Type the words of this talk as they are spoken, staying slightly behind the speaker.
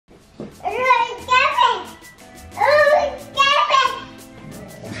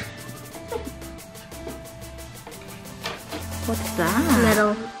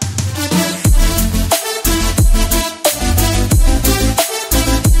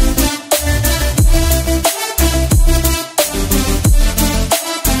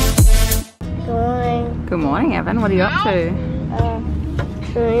What are you up to?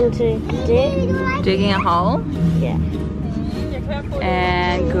 Trying to dig. Digging a hole? Yeah.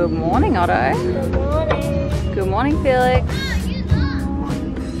 And good morning, Otto. Good morning. Good morning, Felix.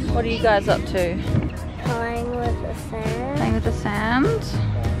 What are you guys up to? Playing with the sand. Playing with the sand?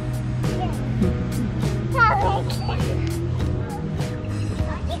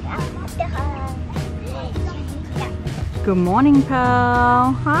 Good morning,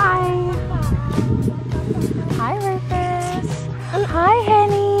 Pearl. Hi. Hi, Rufus. Hi,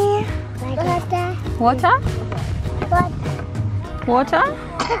 Henny. Water? Water?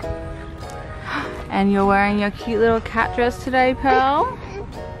 And you're wearing your cute little cat dress today, Pearl?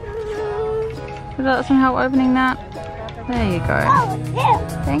 Would you like some help opening that? There you go.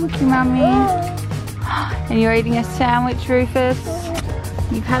 Thank you, Mummy. And you're eating a sandwich, Rufus.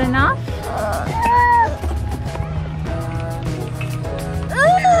 You've had enough?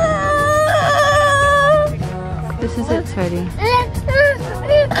 This is it, sweetie.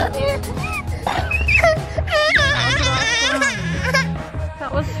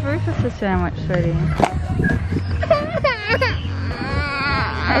 That was Rufus' sandwich, sweetie.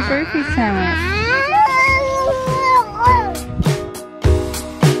 That was Rufus' sandwich.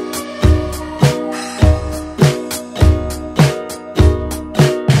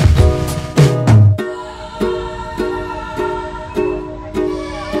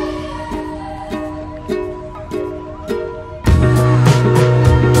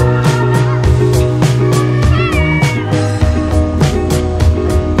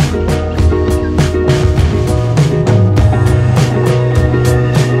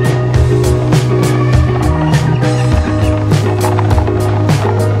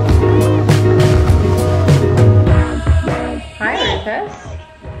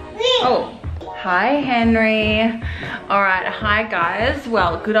 Hi, Henry. All right, hi guys.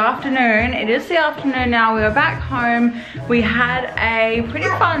 Well, good afternoon. It is the afternoon now. We are back home. We had a pretty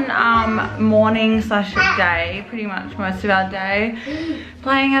fun morning slash day, pretty much most of our day,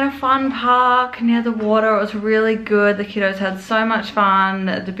 playing at a fun park near the water. It was really good. The kiddos had so much fun.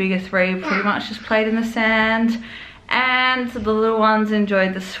 The bigger three pretty much just played in the sand, and the little ones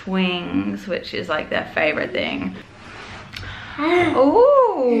enjoyed the swings, which is like their favorite thing.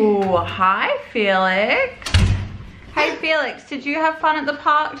 Oh, hi Felix. Hey Felix, did you have fun at the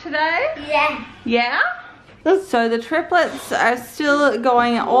park today? Yeah. Yeah? So the triplets are still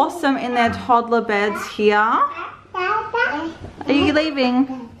going awesome in their toddler beds here. Are you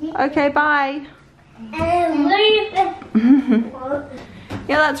leaving? Okay, bye. Yeah,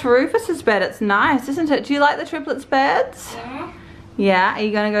 that's Rufus's bed. It's nice, isn't it? Do you like the triplets' beds? Yeah. Yeah, are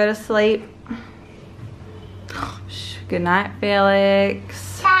you gonna go to sleep? Good night,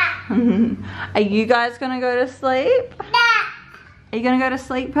 Felix. Are you guys gonna go to sleep? Are you gonna go to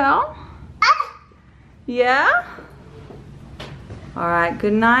sleep, Pearl? Yeah? Alright,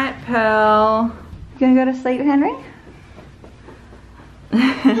 good night, Pearl. You gonna go to sleep, Henry?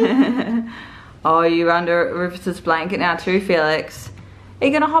 Oh, you're under Rufus's blanket now too, Felix. Are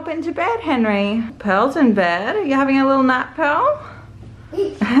you gonna hop into bed, Henry? Pearl's in bed. Are you having a little nap, Pearl?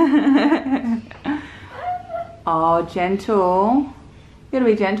 Oh, gentle. You gotta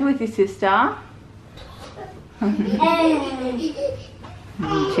be gentle with your sister.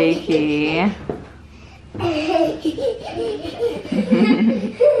 Cheeky.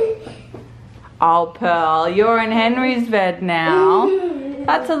 Oh, Pearl, you're in Henry's bed now.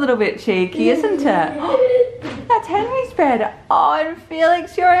 That's a little bit cheeky, isn't it? That's Henry's bed. Oh, and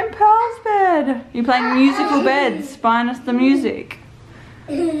Felix, you're in Pearl's bed. You're playing musical beds, minus the music.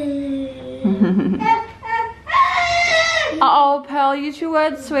 Uh-oh, Pearl, use your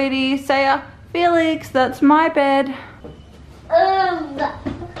words, sweetie. Say, Felix, that's my bed.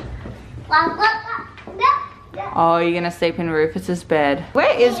 Oh, you're gonna sleep in Rufus's bed.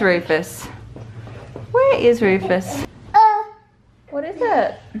 Where is Rufus? Where is Rufus? What is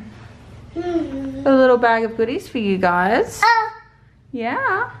it? A little bag of goodies for you guys.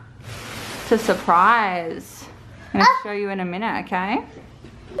 Yeah. It's a surprise. I'm gonna show you in a minute, okay?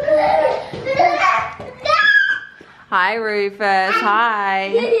 Hi, Rufus.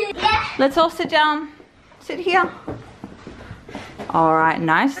 Hi. Let's all sit down. Sit here. All right,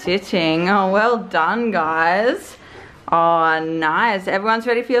 nice sitting. Oh, well done, guys. Oh, nice. Everyone's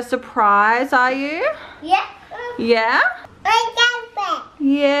ready for your surprise, are you? Yeah. Yeah?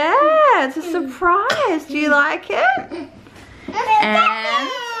 Yeah, it's a surprise. Do you like it? And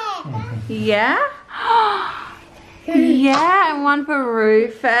yeah? Yeah, and one for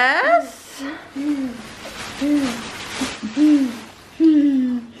Rufus.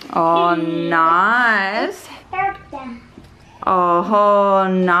 Oh, nice. Oh,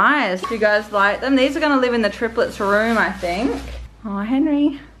 nice. Do you guys like them? These are gonna live in the triplets room, I think. Oh,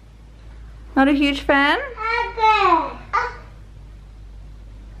 Henry. Not a huge fan?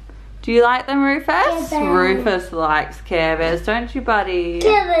 Do you like them, Rufus? Rufus likes Care Bears, don't you, buddy?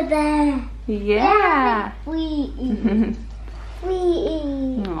 Care Bear. Yeah. We eat.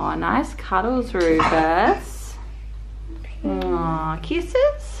 Oh, nice cuddles, Rufus. Oh,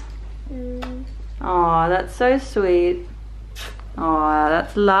 kisses? Oh, that's so sweet. Oh,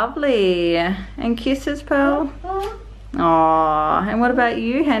 that's lovely. And kisses, Pearl? Oh, and what about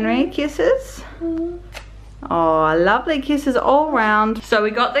you, Henry? Kisses? Oh, lovely kisses all round. So we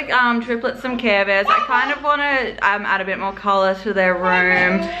got the triplets some Care Bears. I kind of want to add a bit more colour to their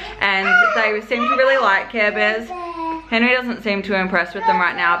room, and they seem to really like Care Bears. Henry doesn't seem too impressed with them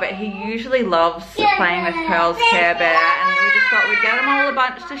right now, but he usually loves playing with Pearl's Care Bear, and we just thought we'd get them all a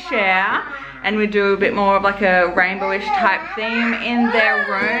bunch to share, and we'd do a bit more of like a rainbowish type theme in their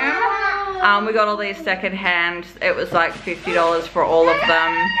room. We got all these second hand. It was like $50 for all of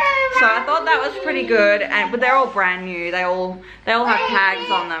them. So I thought that was pretty good, but they're all brand new. They all have tags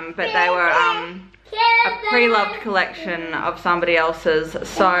on them, but they were a pre-loved collection of somebody else's.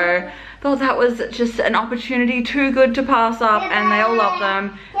 So I thought that was just an opportunity too good to pass up, and they all love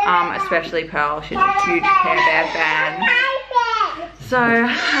them, especially Pearl. She's a huge Care Bear fan. So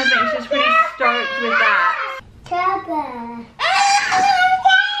I think she's pretty stoked with that. Care Bear.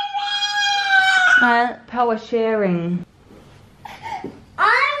 Pearl was sharing.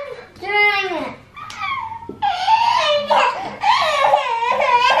 I'm doing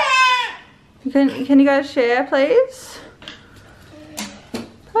it. Can you guys share, please?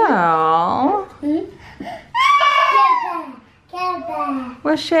 Pearl. Care Bear.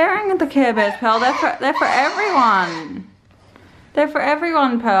 We're sharing the Care Bears, Pearl. They're for everyone. They're for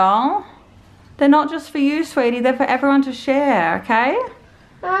everyone, Pearl. They're not just for you, sweetie. They're for everyone to share, okay?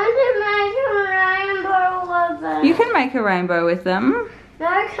 I want to make a rainbow with it. You can make a rainbow with them. No,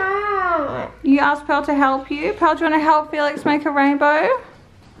 I can't. You asked Pearl to help you. Pearl, do you want to help Felix make a rainbow?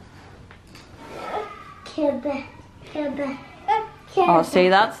 Care Bear. Care Bear. Oh, see,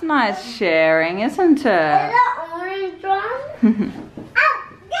 that's nice sharing, isn't Is it? that orange one?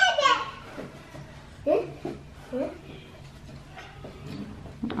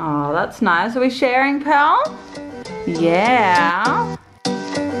 Oh, that's nice. Are we sharing, Pearl? Yeah.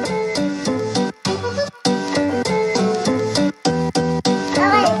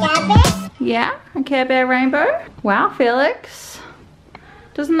 Yeah, a Care Bear rainbow. Wow, Felix.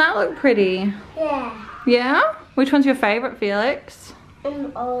 Doesn't that look pretty? Yeah. Yeah? Which one's your favorite, Felix?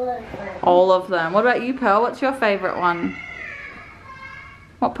 All of them. All of them. What about you, Pearl? What's your favorite one?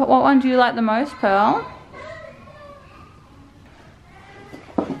 What one do you like the most, Pearl?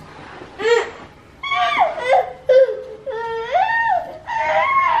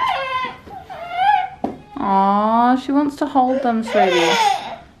 Aww, she wants to hold them, sweetie.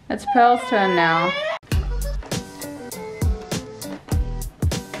 It's Pearl's turn now.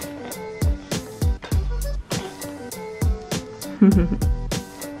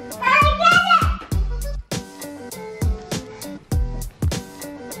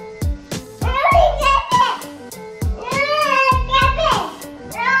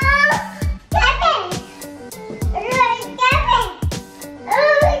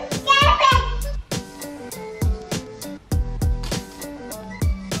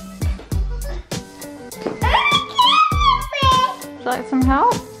 Would you like some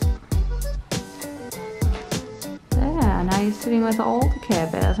help? There, now you're sitting with all the Care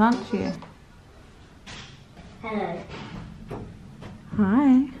Bears, aren't you? Hello.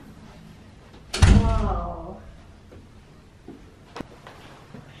 Hi. Whoa.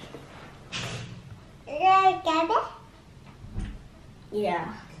 Care Bear?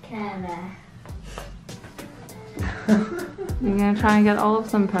 Yeah, Care Bear. You're gonna try and get all of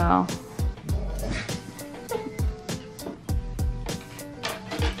them, Pearl.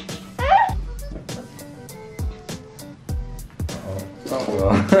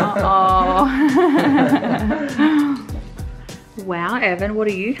 Uh-oh. Wow, Evan, what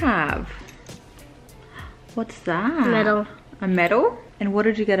do you have? What's that? Medal. A medal? And what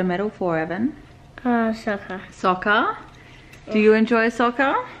did you get a medal for, Evan? Soccer. Soccer? Do you enjoy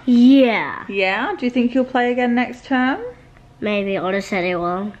soccer? Yeah. Yeah? Do you think you'll play again next term? Maybe Otto said it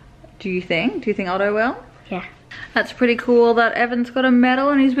will. Do you think? Do you think Otto will? Yeah. That's pretty cool that Evan's got a medal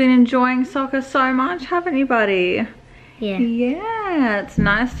and he's been enjoying soccer so much, haven't you, buddy? Yeah. Yeah, it's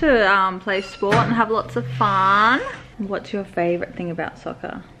nice to play sport and have lots of fun. What's your favourite thing about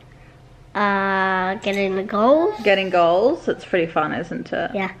soccer? Getting the goals. Getting goals. It's pretty fun, isn't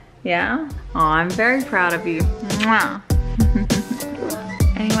it? Yeah. Yeah? Oh, I'm very proud of you. Mwah.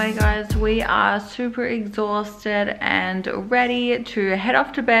 Anyway guys, we are super exhausted and ready to head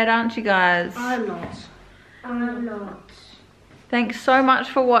off to bed, aren't you guys? I'm not. I'm not. Thanks so much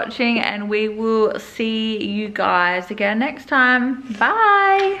for watching, and we will see you guys again next time.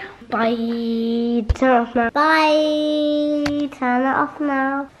 Bye. Bye. Turn it off now. Bye. Turn it off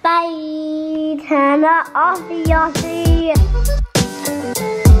now. Bye. Turn it off, Yossi.